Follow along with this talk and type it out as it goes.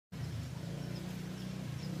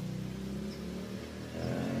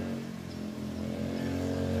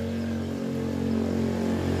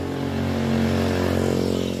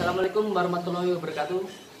Assalamualaikum warahmatullahi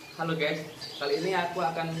wabarakatuh. Halo guys, kali ini aku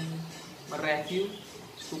akan mereview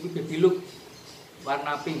Scoopy Babylook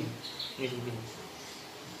warna pink. Ini.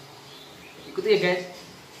 Ikuti ya guys.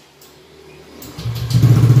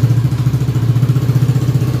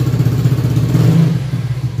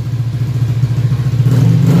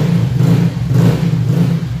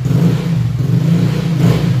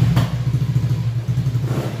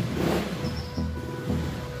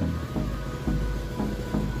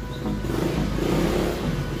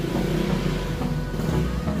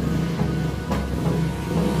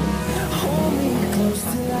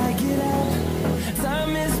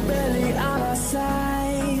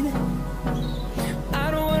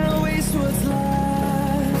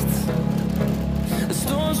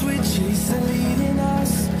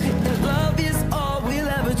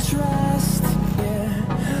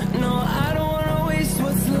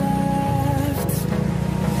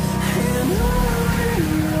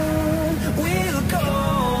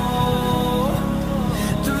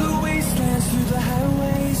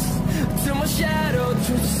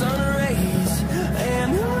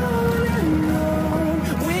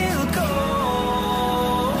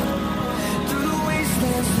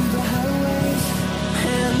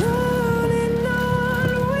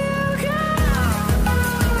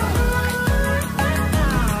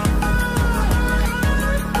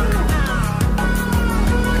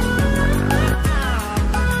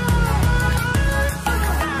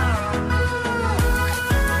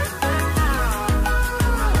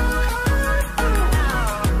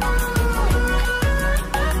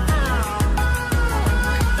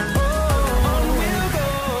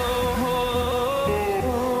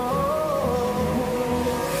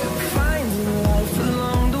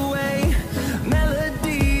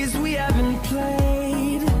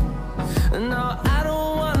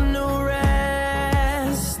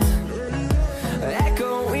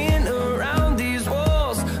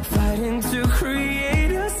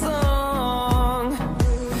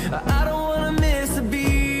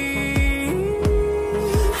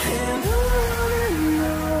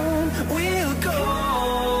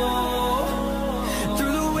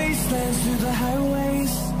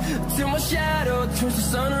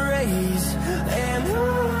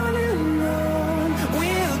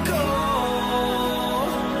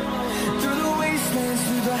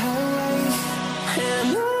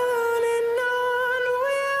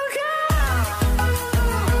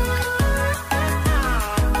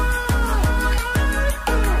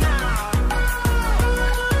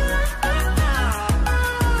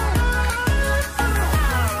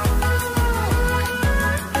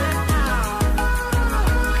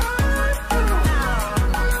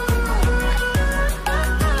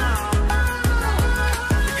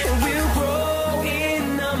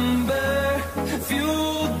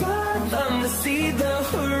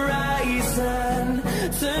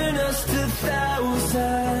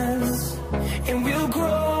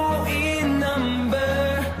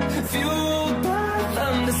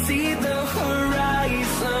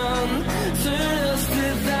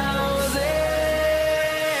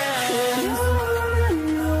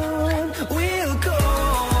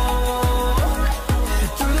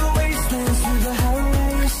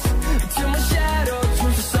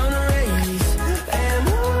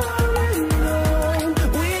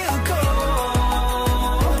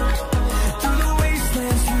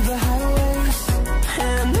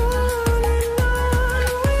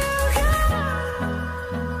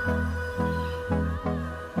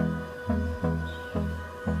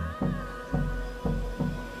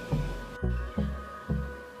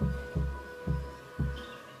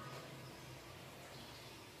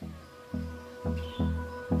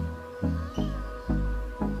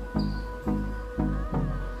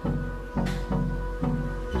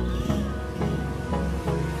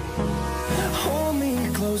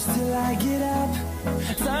 Till I get up,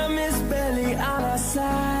 time is barely on our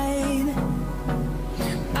side.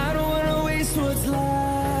 I don't wanna waste what's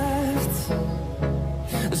left.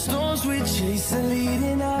 The storms we chase are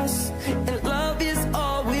leading us, and love is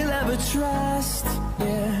all we'll ever trust.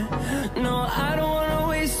 Yeah, no, I don't wanna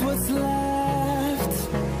waste what's left.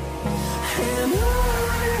 And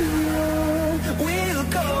on we'll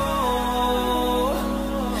go,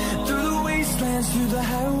 through the wastelands, through the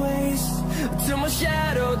highways, till my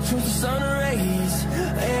shadow turns to sun rays.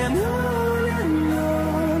 And on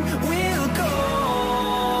we'll go,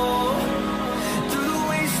 through the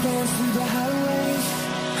wastelands, through the highways.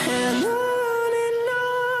 And on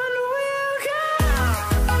we'll go.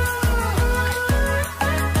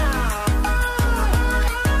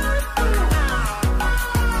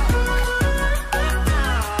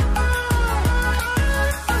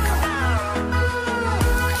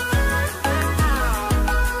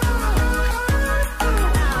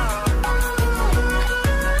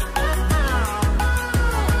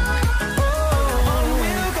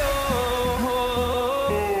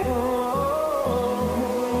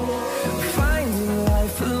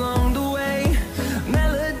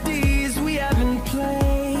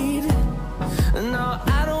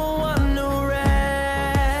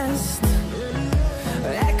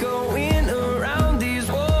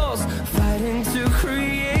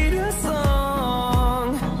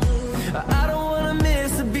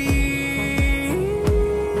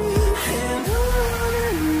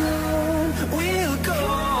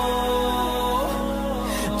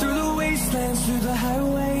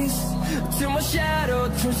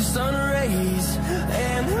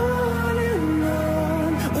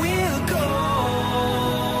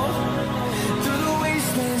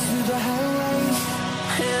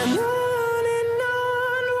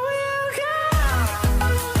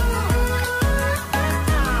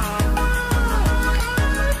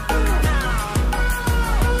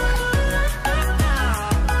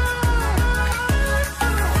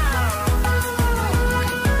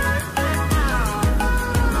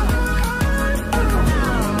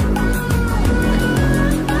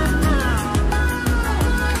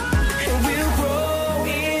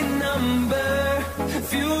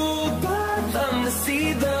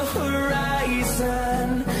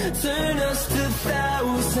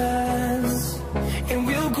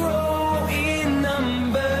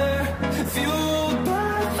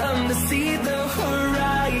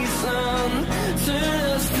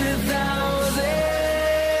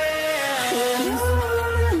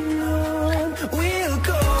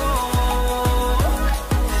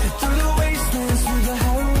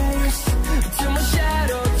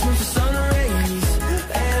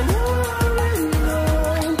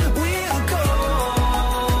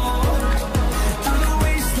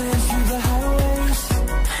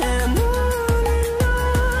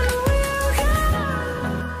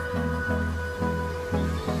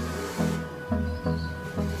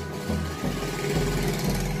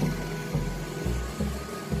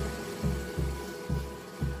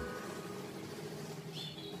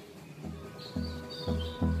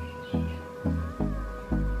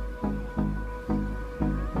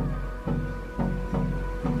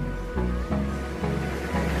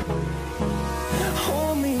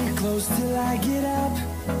 close till I get up.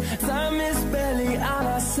 Time is barely on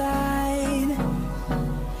our side.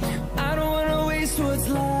 I don't wanna waste what's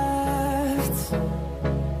left.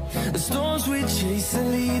 The storms we chase are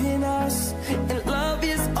leading us, and love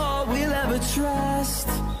is all we'll ever trust.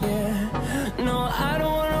 Yeah, no, I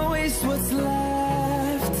don't wanna waste what's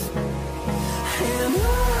left. And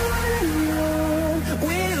on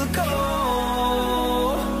we'll go,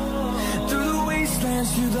 through the wastelands,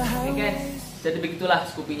 through the highways. Oke, jadi begitulah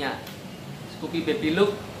Scoopy-nya. Scoopy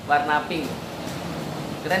Babylook warna pink.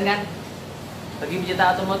 Keren kan? Bagi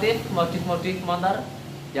pecinta otomotif, modif motor,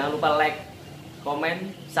 jangan lupa like,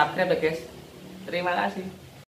 komen, subscribe ya guys. Terima kasih.